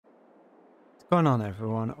Going on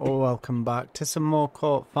everyone, welcome back to some more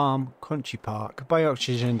Court Farm Country Park by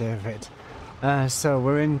Oxygen David. So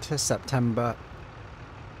we're into September.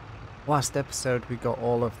 Last episode we got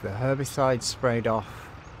all of the herbicides sprayed off.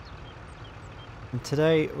 And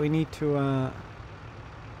today we need to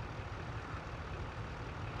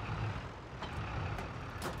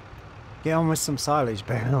get on with some silage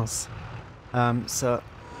bales. So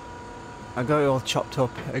I got it all chopped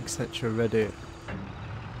up, etc. ready.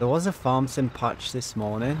 There was a farm sim patch this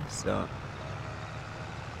morning, so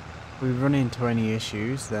if we run into any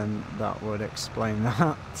issues then that would explain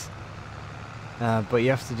that. But you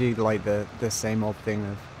have to do like the same old thing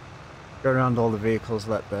of go around all the vehicles,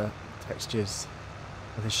 let the textures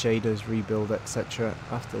of the shaders rebuild, etc.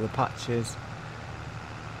 after the patches.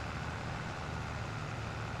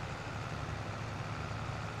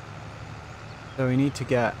 So we need to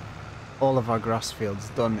get all of our grass fields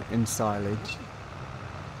done in silage.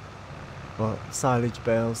 Well, silage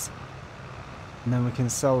bales, and then we can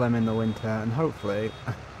sell them in the winter and hopefully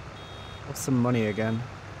have some money again.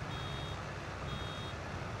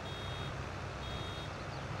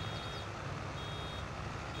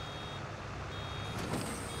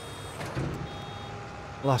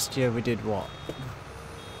 Last year we did what?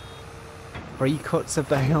 3 cuts of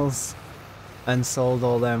bales and sold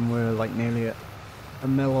all them. We were like nearly at a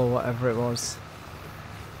mil or whatever it was.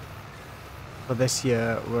 But this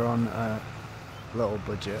year we're on a little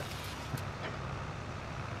budget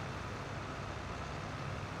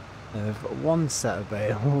of 1 set of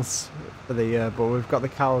bales for the year, but we've got the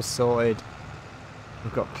cows sorted.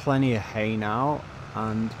 We've got plenty of hay now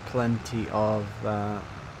and plenty of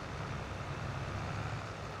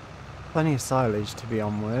silage to be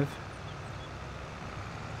on with.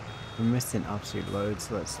 We're missing absolute loads,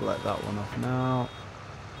 so let's let that one off now.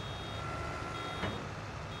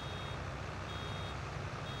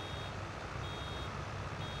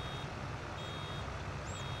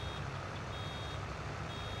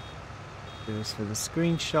 Do this for the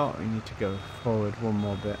screenshot. We need to go forward one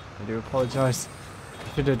more bit. I do apologise.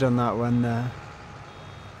 Should have done that when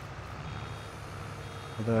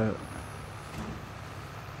although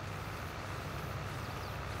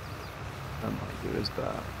that might do as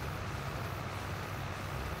bad.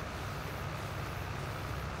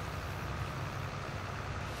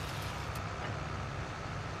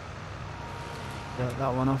 Get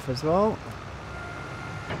that one off as well.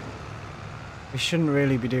 We shouldn't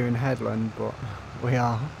really be doing headland, but we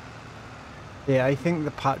are. Yeah, I think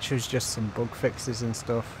the patch was just some bug fixes and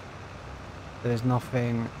stuff. There's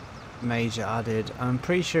nothing major added. I'm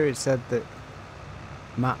pretty sure it said that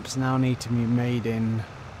maps now need to be made in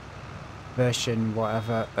version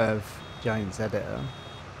whatever of Giant's Editor.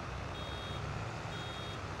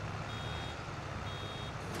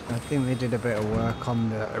 I think they did a bit of work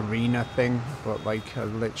on the arena thing, but like I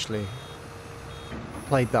literally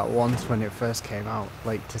played that once when it first came out,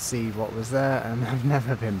 like to see what was there, and I've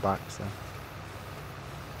never been back, so.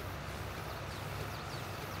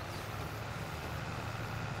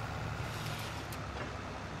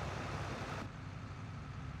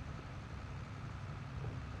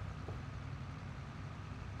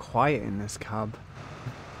 Quiet in this cab.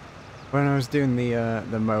 When I was doing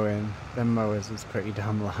the mowing, them mowers was pretty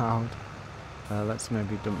damn loud. Let's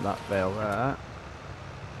maybe dump that bale there.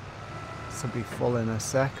 This will be full in a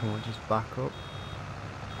sec and we'll just back up.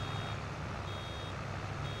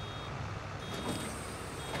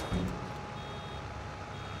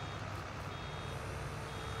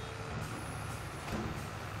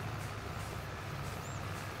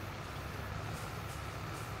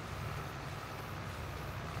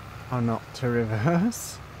 How not to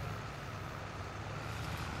reverse?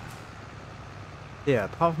 Yeah,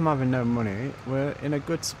 apart from having no money, we're in a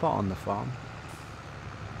good spot on the farm.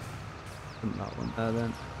 Dump that one there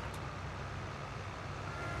then.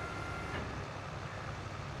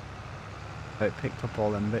 So it picked up all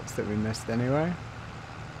them bits that we missed anyway.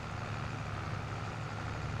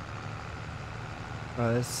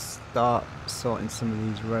 Right, let's start sorting some of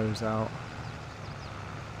these rows out.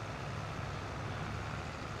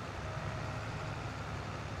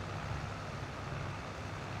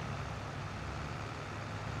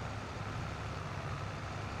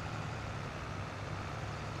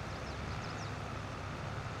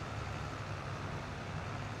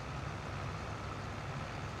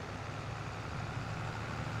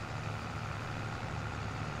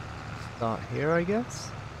 Start here, I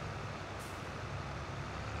guess.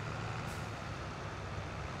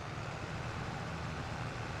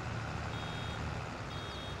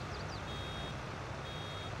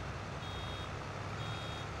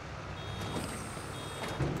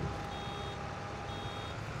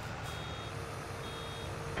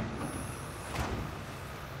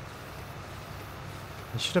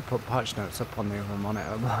 should have put patch notes up on the other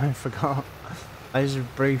monitor, but I forgot. I just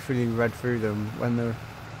briefly read through them when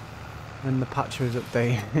the patch was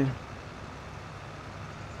updated.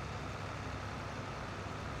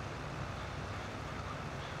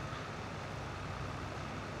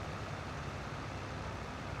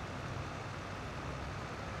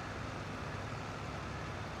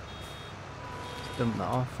 Dump that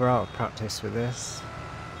off. We're out of practice with this.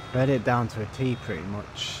 Read it down to a T pretty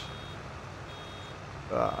much.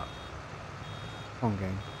 Come on,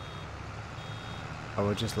 game. I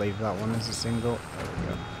will just leave that one as a single. There we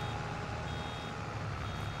go.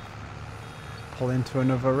 Pull into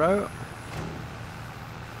another row.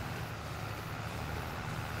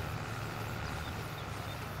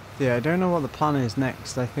 Yeah, I don't know what the plan is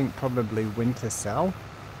next. I think probably winter sell.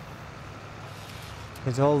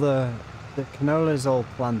 Because all the canola's all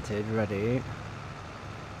planted, ready.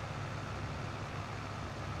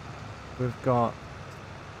 We've got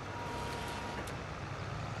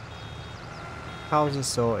cows are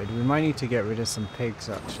sorted. We might need to get rid of some pigs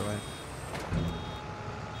actually.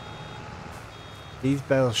 These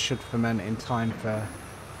bales should ferment in time for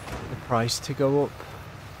the price to go up.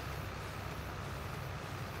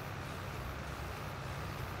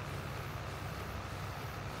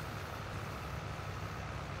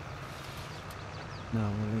 No,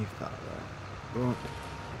 we'll leave that there. No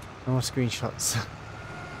more screenshots.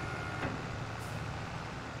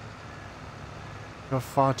 Got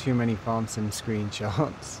far too many farm sim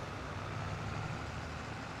screenshots.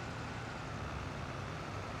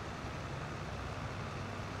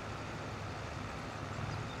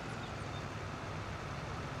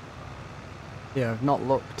 Yeah, I've not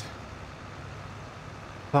looked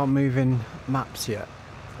about moving maps yet.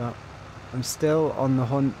 So I'm still on the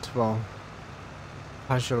hunt, well,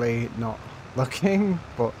 casually not looking,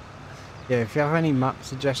 but yeah, if you have any map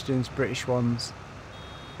suggestions, British ones,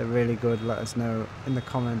 they're really good, let us know in the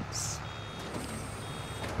comments.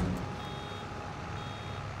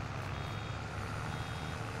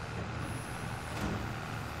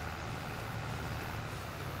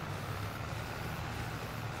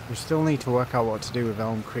 We still need to work out what to do with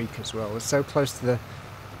Elm Creek as well. We're so close to the...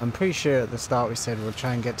 I'm pretty sure at the start we said we'll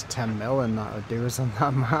try and get to 10 mil and that would do us on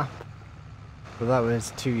that map. But that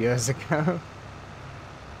was 2 years ago.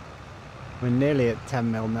 We're nearly at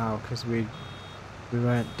 10 mil now because we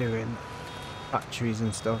weren't doing factories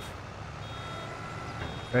and stuff.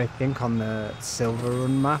 I think on the Silver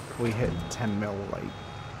Run map we hit 10 mil like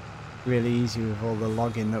really easy with all the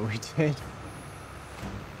logging that we did.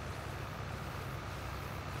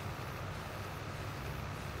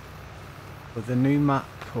 But the new map,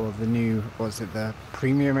 or the new, was it the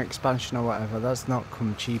premium expansion or whatever, that's not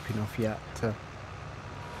come cheap enough yet to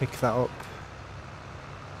pick that up.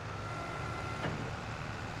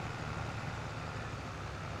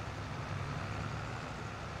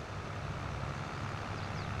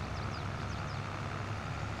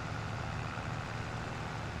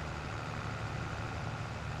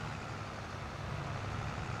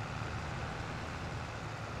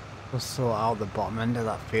 We'll sort out the bottom end of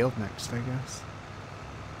that field next, I guess.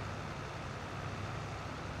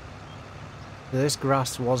 This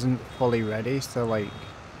grass wasn't fully ready, so like,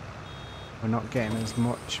 we're not getting as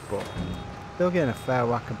much, but still getting a fair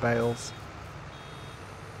whack of bales.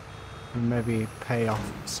 And maybe pay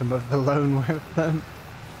off some of the loan with them.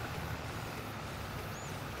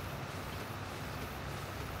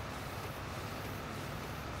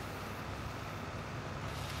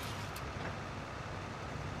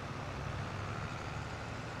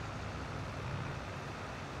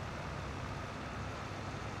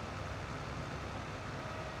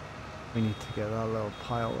 We need to get that little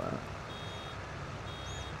pile there.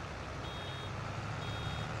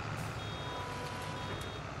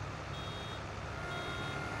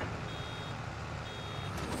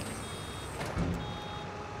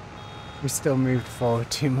 We still moved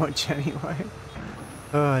forward too much anyway.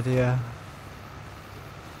 Oh dear.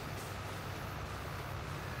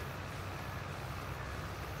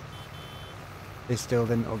 They still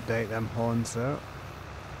didn't update them horns though.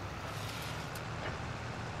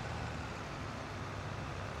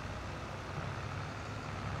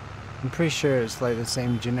 I'm pretty sure it's like the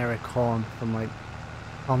same generic horn from like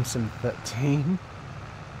Thompson 13.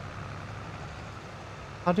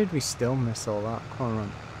 How did we still miss all that? Come on,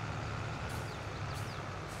 run.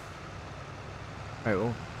 Right,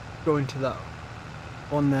 we'll go into that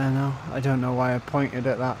one there now. I don't know why I pointed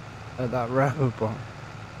at that row, but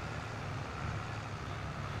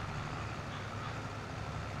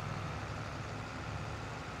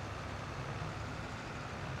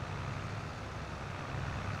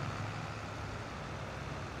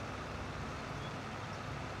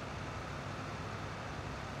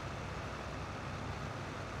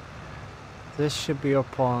This should be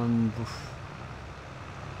up on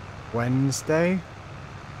Wednesday.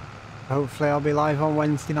 Hopefully I'll be live on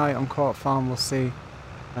Wednesday night on Court Farm, we'll see.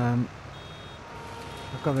 I've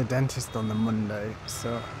got the dentist on the Monday,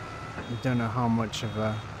 so I don't know how much of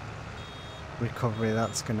a recovery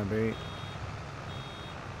that's going to be.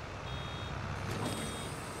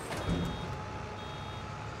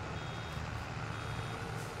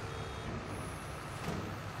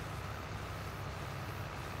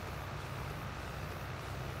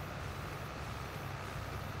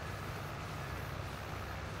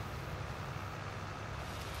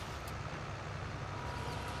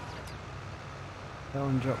 That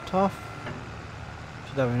one dropped off.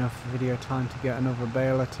 Should have enough video time to get another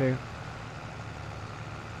bale or two.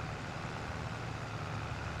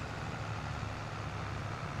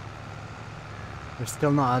 We've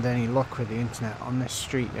still not had any luck with the internet on this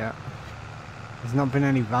street yet. There's not been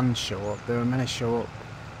any vans show up. There were meant to show up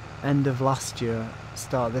end of last year,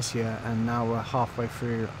 start of this year, and now we're halfway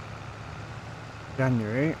through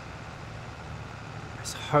January.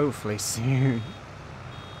 It's hopefully soon.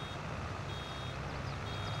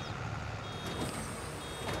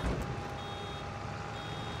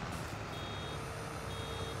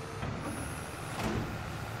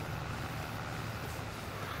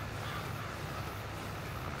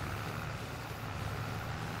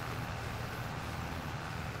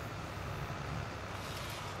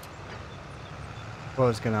 I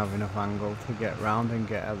was going to have enough angle to get round and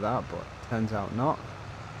get at that, but turns out not.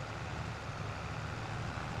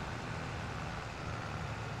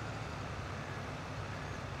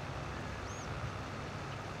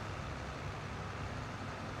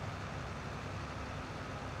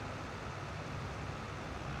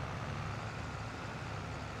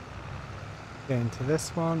 Get into this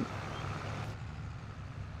one.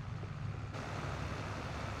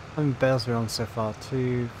 How many bales are we on so far?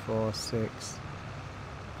 2, 4, 6,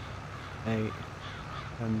 8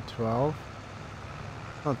 and 12.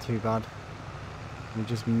 Not too bad. We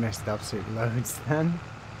just missed absolute loads then.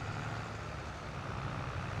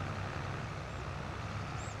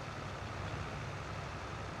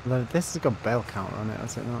 Although this has got bale counter on it,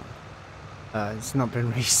 has it not? It's not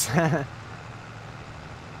been reset.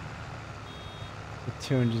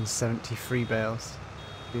 273 bales.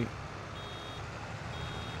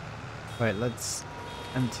 Wait, let's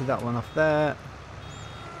empty that one off there.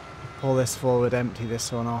 Pull this forward, empty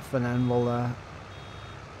this one off, and then we'll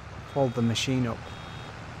fold the machine up.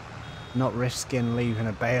 Not risking leaving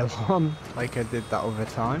a bale on like I did that other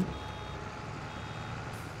time.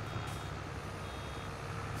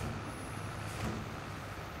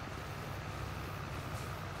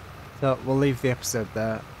 So we'll leave the episode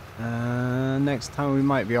there. Next time we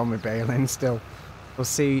might be on with baling still. We'll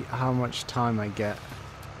see how much time I get.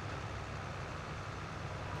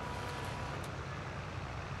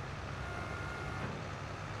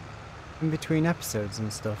 In between episodes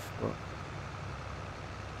and stuff, but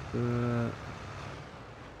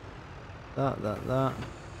that,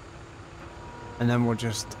 and then we'll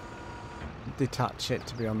just detach it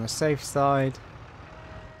to be on the safe side.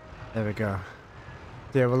 There we go.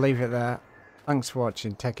 Yeah, we'll leave it there. Thanks for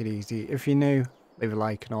watching. Take it easy. If you're new, leave a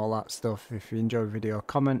like and all that stuff. If you enjoy the video,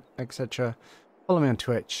 comment, etc. Follow me on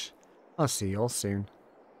Twitch. I'll see you all soon.